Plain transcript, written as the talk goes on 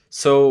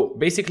So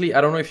basically,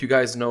 I don't know if you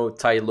guys know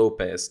Tai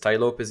Lopez. Tai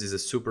Lopez is a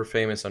super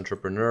famous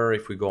entrepreneur.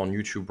 If we go on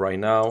YouTube right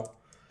now,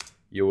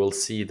 you will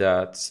see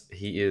that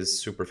he is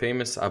super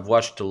famous. I've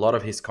watched a lot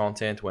of his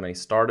content when I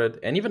started,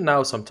 and even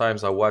now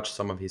sometimes I watch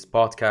some of his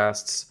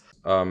podcasts.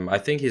 I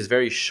think he's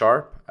very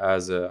sharp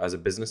as a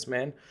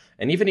businessman,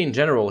 and even in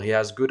general, he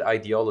has good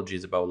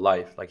ideologies about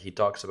life. Like he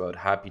talks about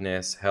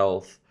happiness,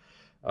 health.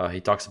 He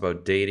talks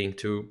about dating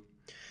too.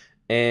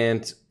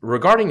 And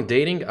regarding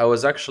dating, I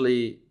was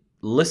actually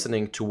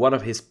listening to one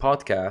of his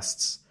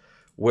podcasts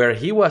where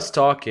he was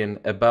talking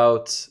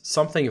about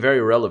something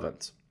very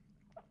relevant.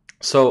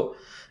 So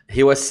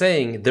he was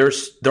saying there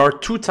are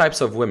two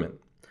types of women,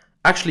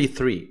 actually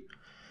three.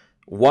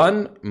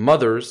 One,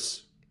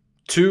 mothers;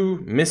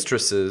 two,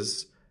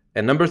 mistresses;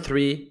 and number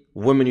three,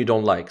 women you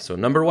don't like. So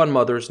number one,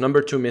 mothers;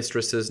 number two,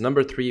 mistresses;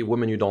 number three,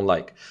 women you don't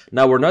like.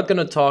 Now we're not going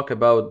to talk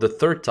about the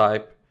third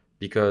type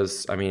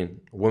because, I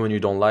mean, women you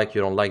don't like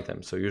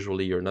them. So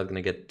usually you're not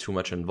going to get too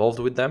much involved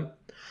with them.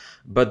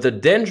 But the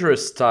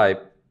dangerous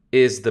type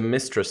is the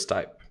mistress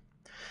type.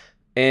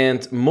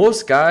 And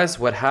most guys,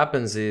 what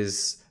happens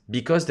is,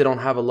 because they don't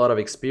have a lot of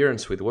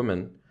experience with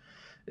women,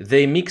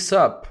 they mix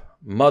up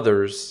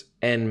mothers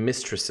and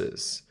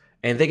mistresses,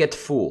 and they get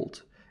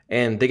fooled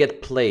and they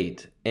get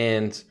played.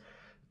 And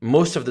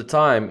most of the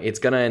time, it's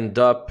going to end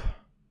up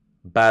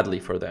badly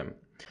for them.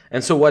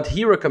 And so what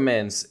he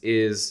recommends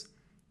is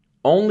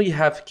only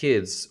have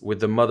kids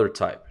with the mother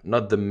type,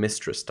 not the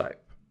mistress type.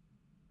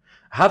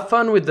 Have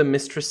fun with the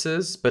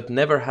mistresses, but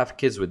never have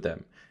kids with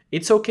them.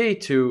 It's okay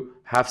to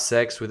have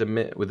sex with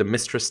a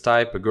mistress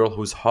type, a girl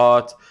who's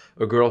hot,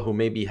 a girl who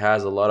maybe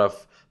has a lot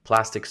of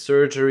plastic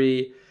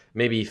surgery,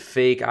 maybe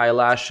fake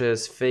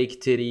eyelashes,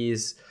 fake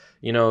titties.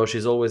 You know,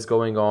 she's always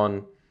going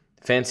on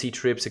fancy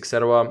trips,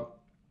 etc.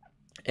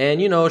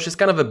 And, you know, she's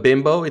kind of a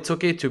bimbo. It's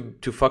okay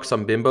to fuck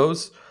some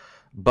bimbos.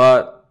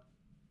 But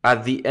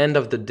at the end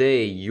of the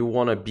day, you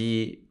want to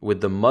be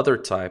with the mother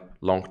type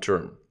long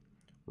term,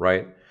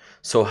 right?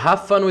 So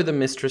have fun with the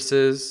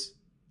mistresses,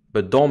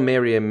 but don't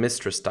marry a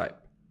mistress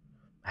type.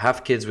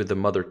 Have kids with the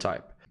mother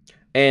type.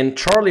 And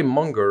Charlie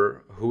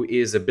Munger, who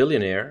is a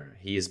billionaire,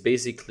 he is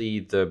basically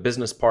the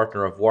business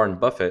partner of Warren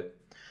Buffett,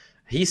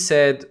 he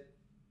said,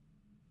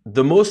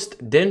 the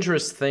most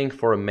dangerous thing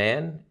for a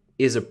man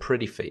is a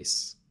pretty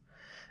face.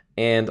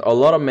 And a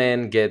lot of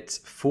men get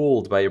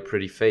fooled by a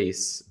pretty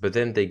face, but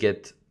then they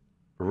get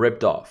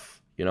ripped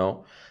off, you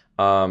know?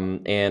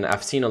 And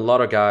I've seen a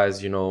lot of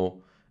guys, you know,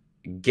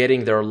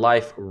 getting their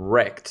life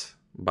wrecked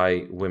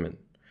by women,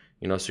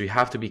 you know, so you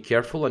have to be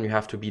careful and you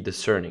have to be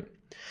discerning.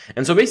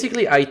 And so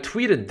basically I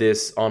tweeted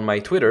this on my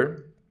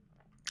Twitter.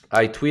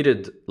 I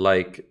tweeted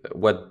like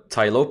what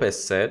Tai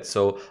Lopez said.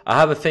 So I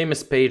have a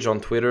famous page on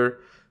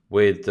Twitter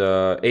with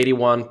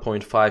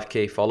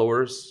 81.5k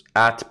followers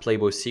at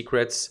Playboy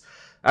Secrets.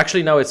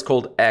 Actually now it's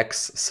called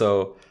X,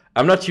 so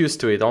I'm not used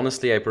to it.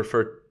 Honestly, I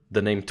prefer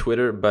the name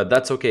Twitter, but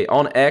that's okay.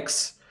 On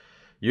X,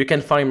 you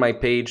can find my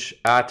page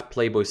at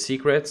Playboy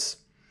Secrets.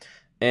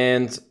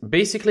 And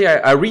basically,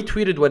 I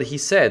retweeted what he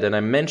said and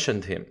I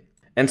mentioned him.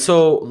 And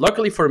so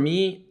luckily for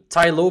me,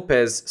 Tai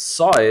Lopez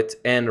saw it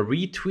and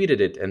retweeted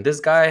it. And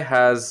this guy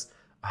has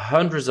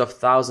hundreds of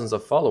thousands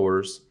of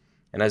followers.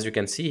 And as you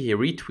can see, he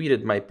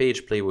retweeted my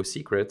page, Playboy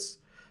Secrets,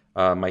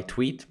 my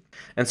tweet.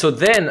 And so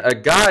then a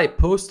guy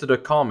posted a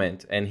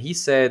comment and he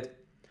said,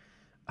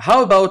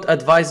 how about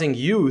advising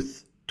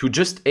youth to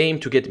just aim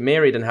to get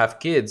married and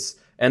have kids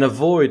and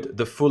avoid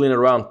the fooling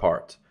around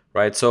part,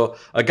 right? So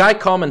a guy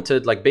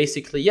commented like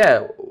basically,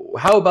 yeah,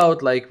 how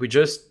about like we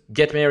just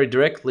get married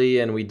directly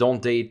and we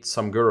don't date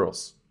some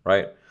girls,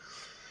 right?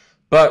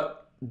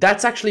 But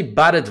that's actually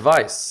bad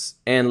advice.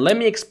 And let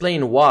me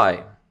explain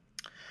why.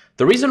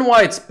 The reason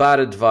why it's bad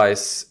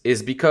advice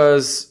is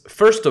because,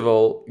 first of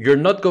all, you're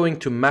not going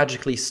to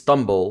magically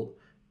stumble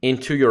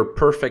into your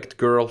perfect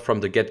girl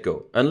from the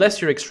get-go,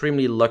 unless you're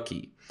extremely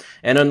lucky.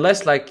 And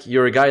unless like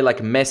you're a guy like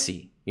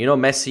Messi, you know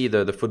Messi,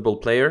 the football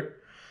player?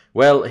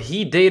 Well,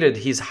 he dated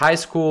his high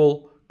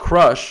school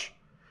crush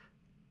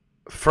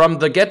from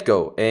the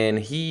get-go. And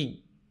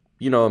he,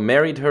 you know,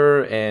 married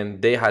her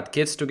and they had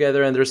kids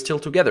together and they're still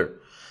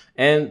together.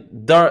 And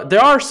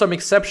there are some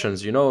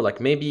exceptions, you know, like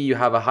maybe you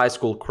have a high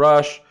school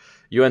crush,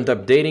 you end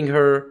up dating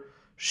her,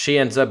 she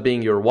ends up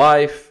being your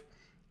wife,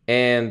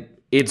 and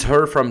it's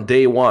her from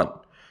day one.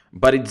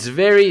 But it's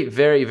very,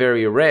 very,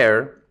 very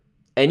rare.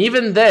 And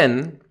even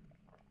then,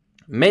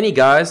 many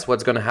guys,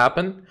 what's going to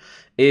happen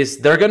is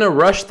they're going to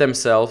rush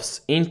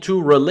themselves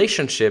into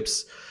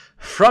relationships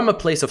from a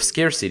place of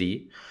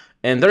scarcity,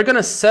 and they're going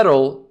to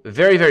settle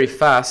very, very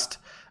fast.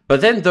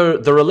 But then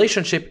the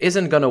relationship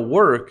isn't going to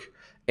work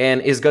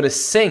and is going to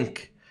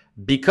sink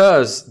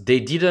because they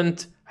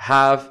didn't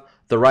have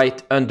the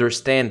right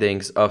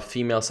understandings of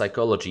female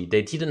psychology.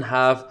 They didn't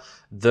have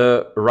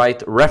the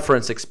right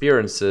reference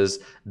experiences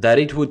that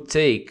it would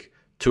take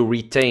to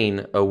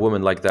retain a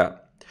woman like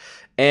that.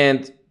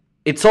 And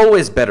it's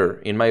always better,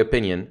 in my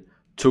opinion,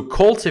 to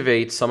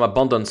cultivate some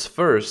abundance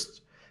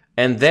first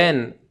and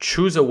then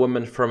choose a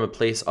woman from a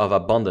place of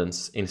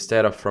abundance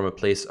instead of from a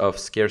place of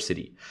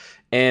scarcity.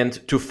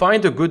 And to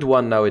find a good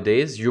one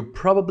nowadays, you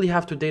probably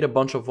have to date a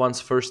bunch of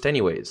ones first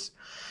anyways.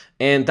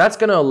 And that's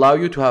going to allow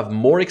you to have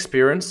more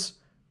experience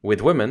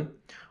with women,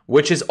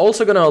 which is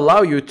also going to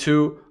allow you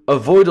to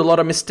avoid a lot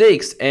of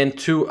mistakes and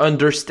to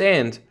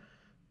understand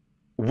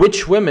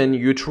which women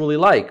you truly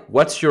like.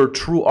 What's your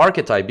true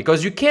archetype?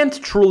 Because you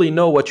can't truly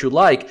know what you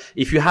like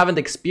if you haven't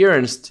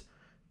experienced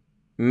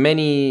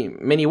many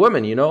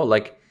women, you know?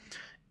 Like,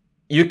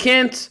 you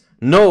can't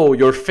know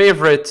your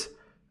favorite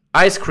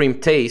ice cream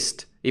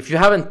taste if you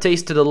haven't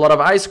tasted a lot of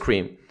ice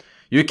cream.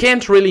 You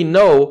can't really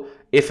know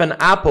if an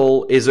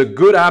apple is a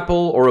good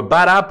apple or a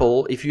bad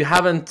apple if you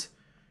haven't,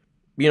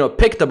 you know,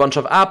 picked a bunch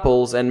of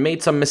apples and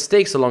made some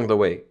mistakes along the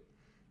way.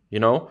 You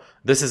know,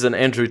 this is an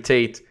Andrew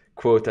Tate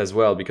quote as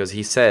well, because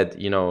he said,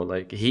 you know,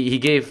 like he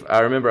gave,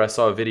 I remember I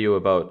saw a video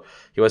about,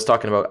 he was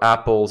talking about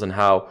apples and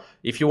how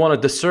if you want to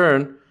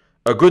discern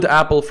a good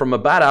apple from a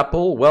bad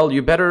apple, well,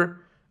 you better,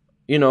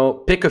 you know,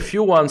 pick a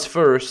few ones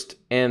first,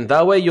 and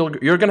that way you're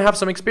going to have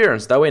some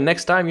experience. That way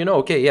next time, you know,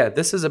 okay, yeah,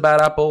 this is a bad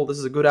apple, this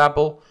is a good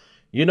apple.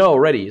 You know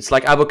already. It's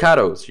like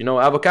avocados. You know,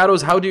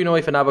 avocados, how do you know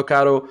if an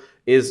avocado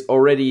is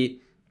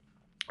already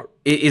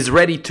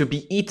ready to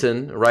be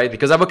eaten, right?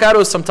 Because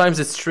avocados, sometimes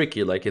it's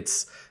tricky. Like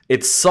it's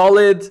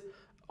solid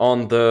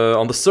on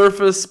the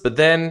surface, but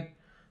then,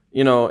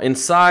 you know,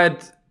 inside,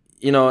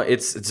 you know,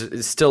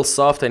 it's still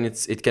soft and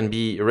it can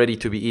be ready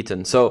to be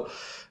eaten. So,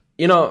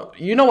 you know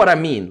what I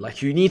mean?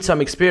 Like, you need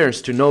some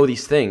experience to know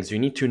these things. You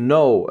need to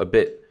know a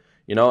bit,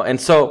 you know?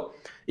 And so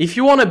if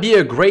you want to be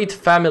a great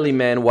family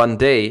man one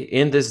day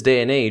in this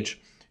day and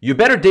age, you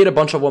better date a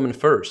bunch of women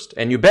first,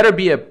 and you better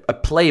be a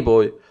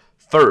playboy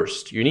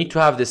first. You need to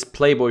have this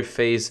playboy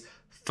phase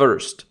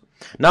first.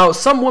 Now,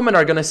 some women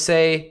are going to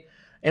say,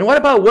 and what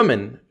about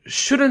women?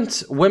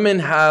 Shouldn't women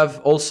have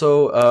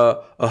also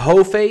a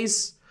hoe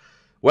phase?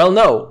 Well,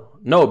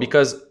 no,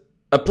 because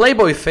a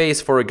playboy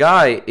phase for a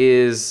guy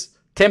is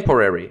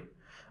temporary,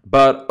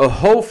 but a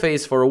hoe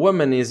phase for a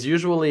woman is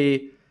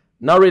usually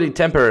not really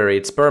temporary,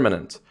 it's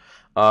permanent.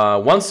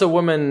 Once a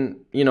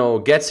woman, you know,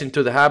 gets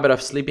into the habit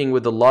of sleeping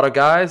with a lot of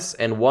guys,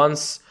 and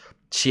once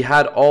she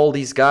had all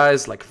these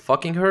guys like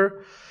fucking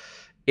her,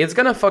 it's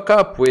gonna fuck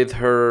up with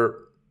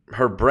her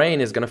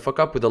brain, is gonna fuck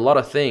up with a lot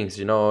of things.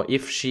 You know,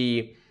 if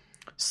she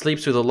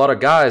sleeps with a lot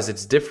of guys,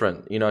 it's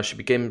different. You know, she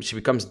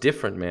becomes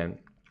different, man.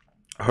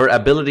 Her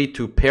ability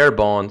to pair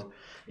bond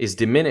is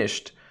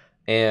diminished.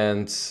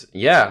 And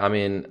yeah, I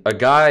mean, a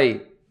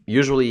guy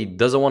usually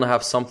doesn't want to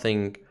have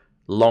something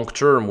long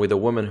term with a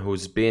woman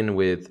who's been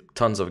with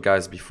tons of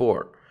guys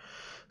before.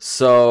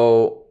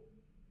 So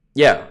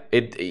yeah,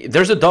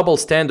 there's a double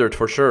standard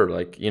for sure.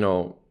 Like, you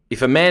know,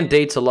 if a man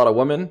dates a lot of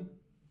women,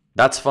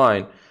 that's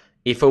fine.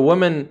 If a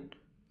woman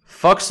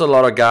fucks a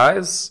lot of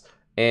guys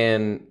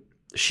and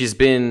she's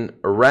been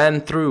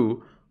ran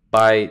through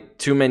by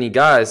too many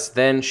guys,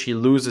 then she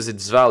loses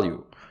its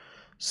value.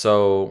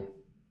 So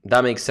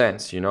that makes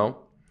sense, you know.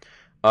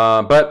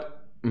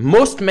 But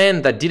most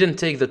men that didn't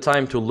take the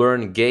time to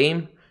learn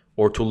game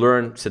or to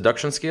learn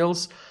seduction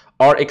skills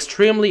are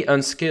extremely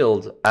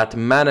unskilled at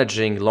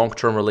managing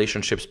long-term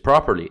relationships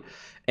properly.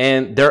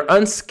 And they're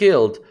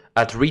unskilled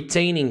at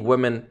retaining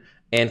women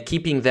and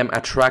keeping them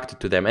attracted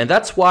to them. And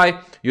that's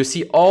why you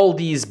see all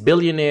these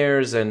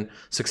billionaires and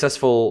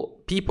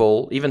successful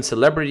people, even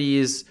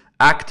celebrities,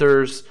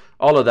 actors,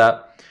 all of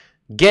that,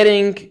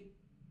 getting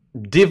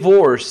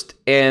divorced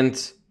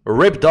and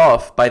ripped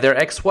off by their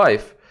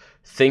ex-wife.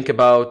 Think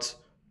about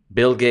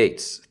Bill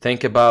Gates.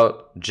 Think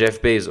about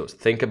Jeff Bezos.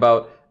 Think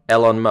about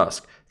Elon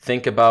Musk.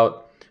 Think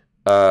about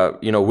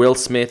Will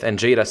Smith and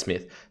Jada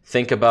Smith.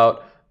 Think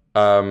about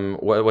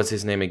what was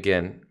his name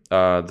again?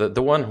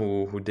 The one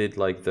who did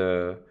like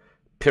the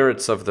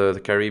Pirates of the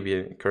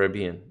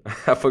Caribbean.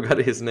 I forgot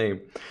his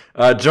name.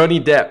 Johnny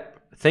Depp.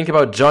 Think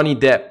about Johnny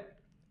Depp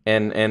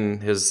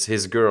and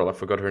his girl. I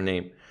forgot her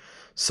name.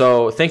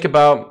 So think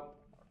about,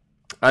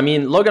 I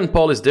mean, Logan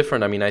Paul is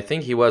different. I mean, I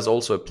think he was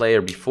also a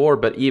player before,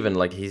 but even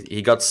like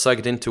he got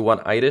sucked into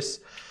one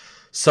itis.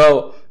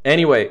 So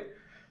anyway,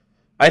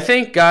 I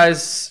think,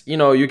 guys, you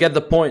know, you get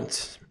the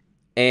point.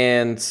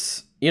 And,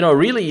 you know,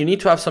 really you need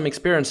to have some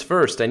experience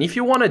first. And if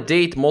you want to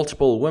date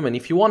multiple women,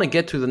 if you want to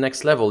get to the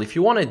next level, if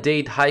you want to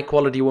date high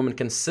quality women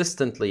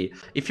consistently,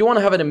 if you want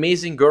to have an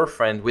amazing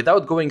girlfriend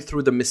without going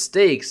through the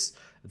mistakes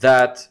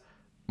that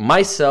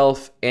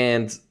myself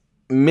and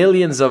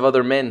millions of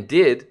other men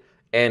did,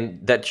 and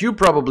that you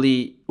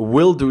probably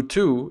will do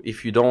too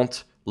if you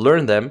don't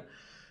learn them.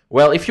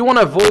 Well, if you want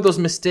to avoid those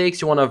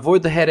mistakes, you want to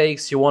avoid the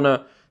headaches, you want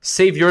to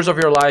save years of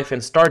your life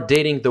and start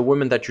dating the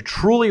women that you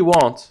truly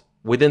want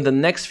within the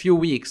next few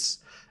weeks,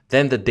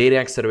 then the Dating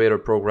Accelerator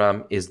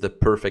program is the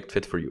perfect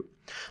fit for you.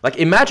 Like,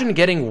 imagine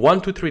getting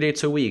 1 to 3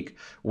 dates a week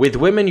with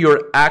women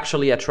you're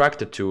actually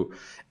attracted to,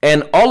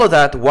 and all of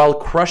that while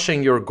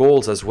crushing your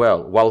goals as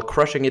well, while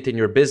crushing it in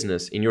your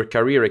business, in your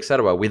career,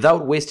 etc.,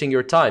 without wasting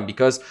your time.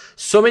 Because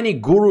so many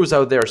gurus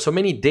out there, so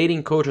many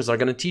dating coaches are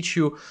going to teach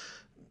you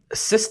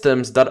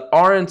systems that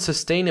aren't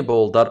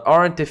sustainable, that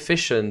aren't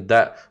efficient,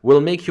 that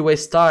will make you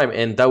waste time,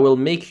 and that will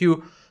make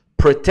you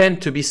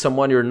pretend to be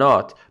someone you're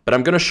not, but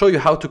I'm going to show you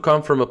how to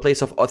come from a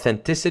place of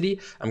authenticity.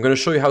 I'm going to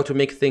show you how to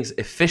make things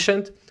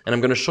efficient, and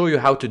I'm going to show you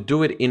how to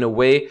do it in a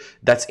way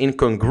that's in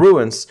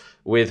congruence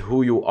with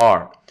who you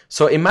are.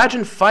 So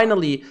imagine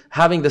finally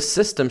having the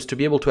systems to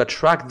be able to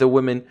attract the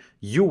women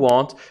you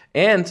want,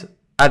 and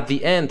at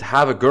the end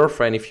have a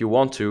girlfriend, if you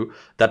want to,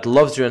 that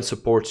loves you and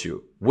supports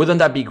you. Wouldn't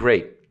that be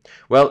great?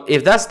 Well,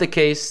 if that's the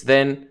case,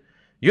 then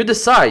you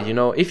decide,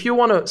 if you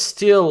want to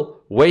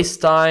still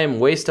waste time,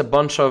 waste a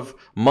bunch of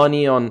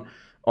money on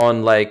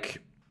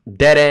like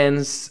dead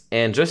ends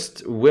and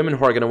just women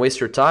who are going to waste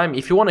your time.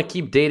 If you want to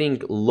keep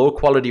dating low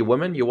quality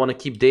women, you want to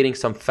keep dating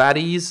some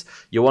fatties,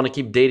 you want to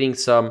keep dating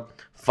some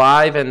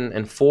 5 and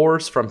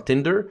 4s from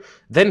Tinder,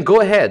 then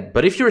go ahead.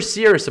 But if you're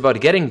serious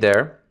about getting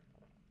there,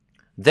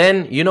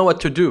 then you know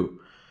what to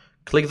do.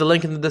 Click the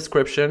link in the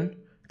description,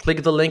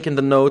 click the link in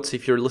the notes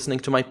if you're listening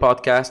to my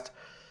podcast.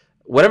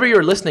 Whatever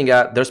you're listening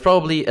at, there's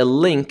probably a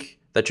link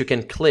that you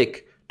can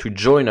click to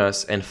join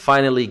us and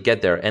finally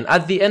get there. And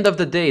at the end of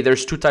the day,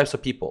 there's 2 types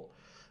of people.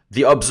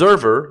 The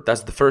observer,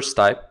 that's the first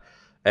type.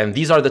 And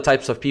these are the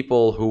types of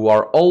people who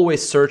are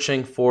always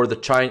searching for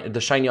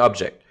the shiny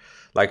object.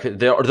 Like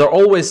they're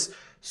always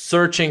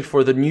searching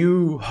for the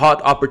new hot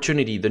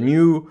opportunity, the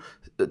new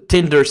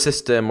Tinder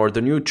system or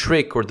the new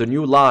trick or the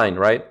new line,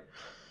 right?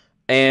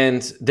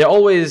 And they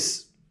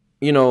always,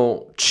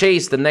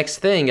 chase the next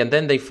thing, and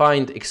then they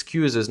find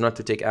excuses not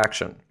to take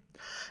action.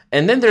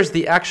 And then there's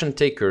the action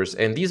takers,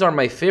 and these are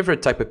my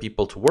favorite type of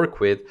people to work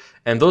with.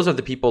 And those are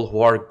the people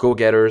who are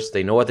go-getters.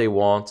 They know what they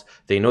want.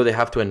 They know they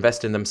have to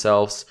invest in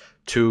themselves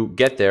to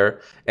get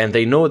there. And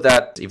they know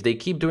that if they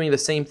keep doing the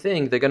same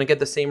thing, they're going to get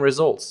the same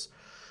results.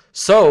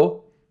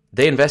 So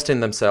they invest in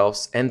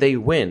themselves and they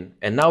win.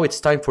 And now it's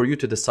time for you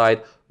to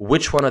decide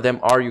which one of them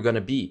are you going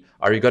to be.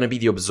 Are you going to be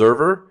the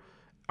observer?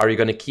 Are you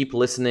going to keep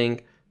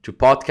listening to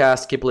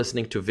podcasts, keep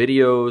listening to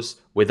videos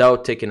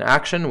without taking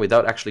action,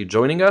 without actually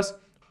joining us?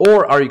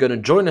 Or are you going to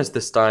join us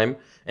this time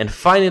and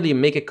finally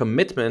make a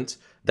commitment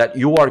that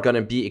you are going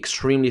to be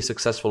extremely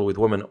successful with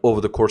women over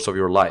the course of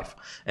your life?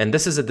 And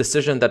this is a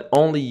decision that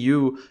only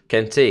you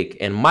can take.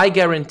 And my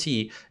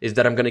guarantee is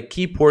that I'm going to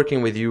keep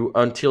working with you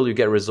until you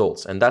get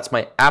results. And that's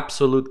my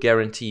absolute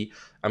guarantee.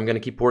 I'm going to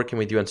keep working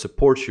with you and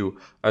support you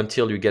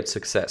until you get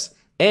success.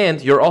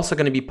 And you're also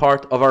going to be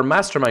part of our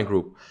mastermind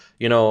group.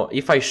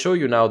 If I show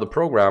you now the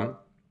program,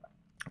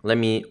 let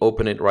me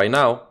open it right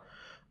now.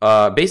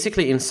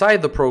 Basically,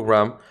 inside the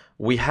program,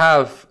 we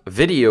have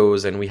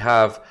videos and we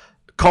have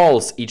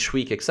calls each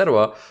week,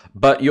 etc.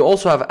 But you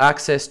also have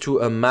access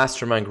to a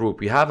mastermind group.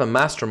 We have a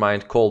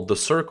mastermind called The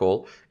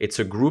Circle. It's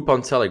a group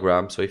on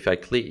Telegram. So if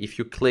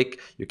you click,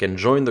 you can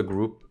join the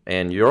group,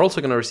 and you're also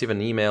going to receive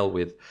an email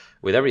with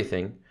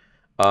everything.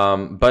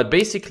 But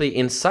basically,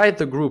 inside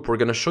the group, we're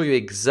going to show you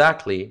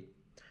exactly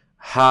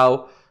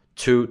how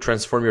to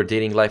transform your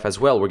dating life as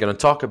well. We're going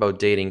to talk about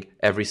dating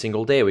every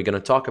single day. We're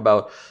going to talk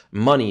about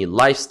money,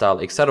 lifestyle,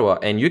 etc.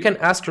 And you can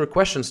ask your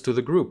questions to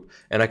the group,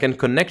 and I can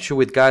connect you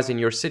with guys in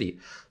your city.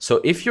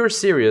 So if you're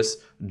serious,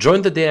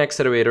 join the Dating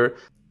Accelerator.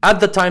 At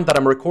the time that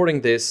I'm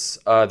recording this,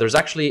 there's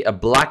actually a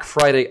Black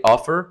Friday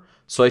offer.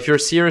 So if you're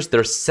serious,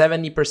 there's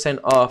 70%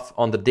 off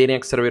on the Dating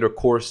Accelerator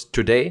course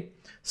today.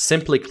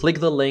 Simply click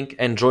the link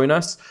and join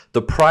us.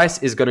 The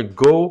price is going to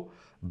go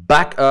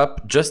back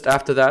up just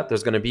after that.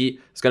 It's going to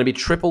be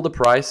triple the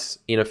price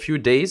in a few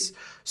days.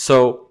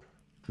 So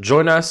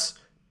join us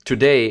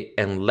today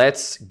and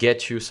let's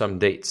get you some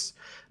dates.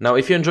 Now,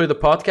 if you enjoy the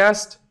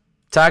podcast,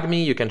 tag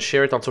me. You can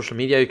share it on social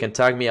media. You can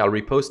tag me. I'll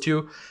repost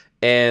you.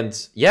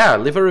 And yeah,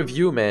 leave a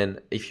review, man.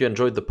 If you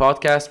enjoyed the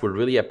podcast, we'd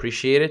really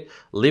appreciate it.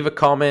 Leave a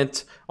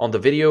comment on the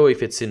video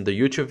if it's in the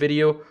YouTube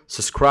video.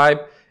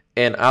 Subscribe.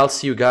 And I'll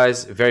see you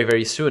guys very,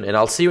 very soon. And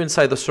I'll see you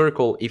inside the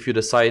circle if you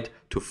decide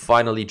to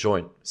finally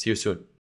join. See you soon.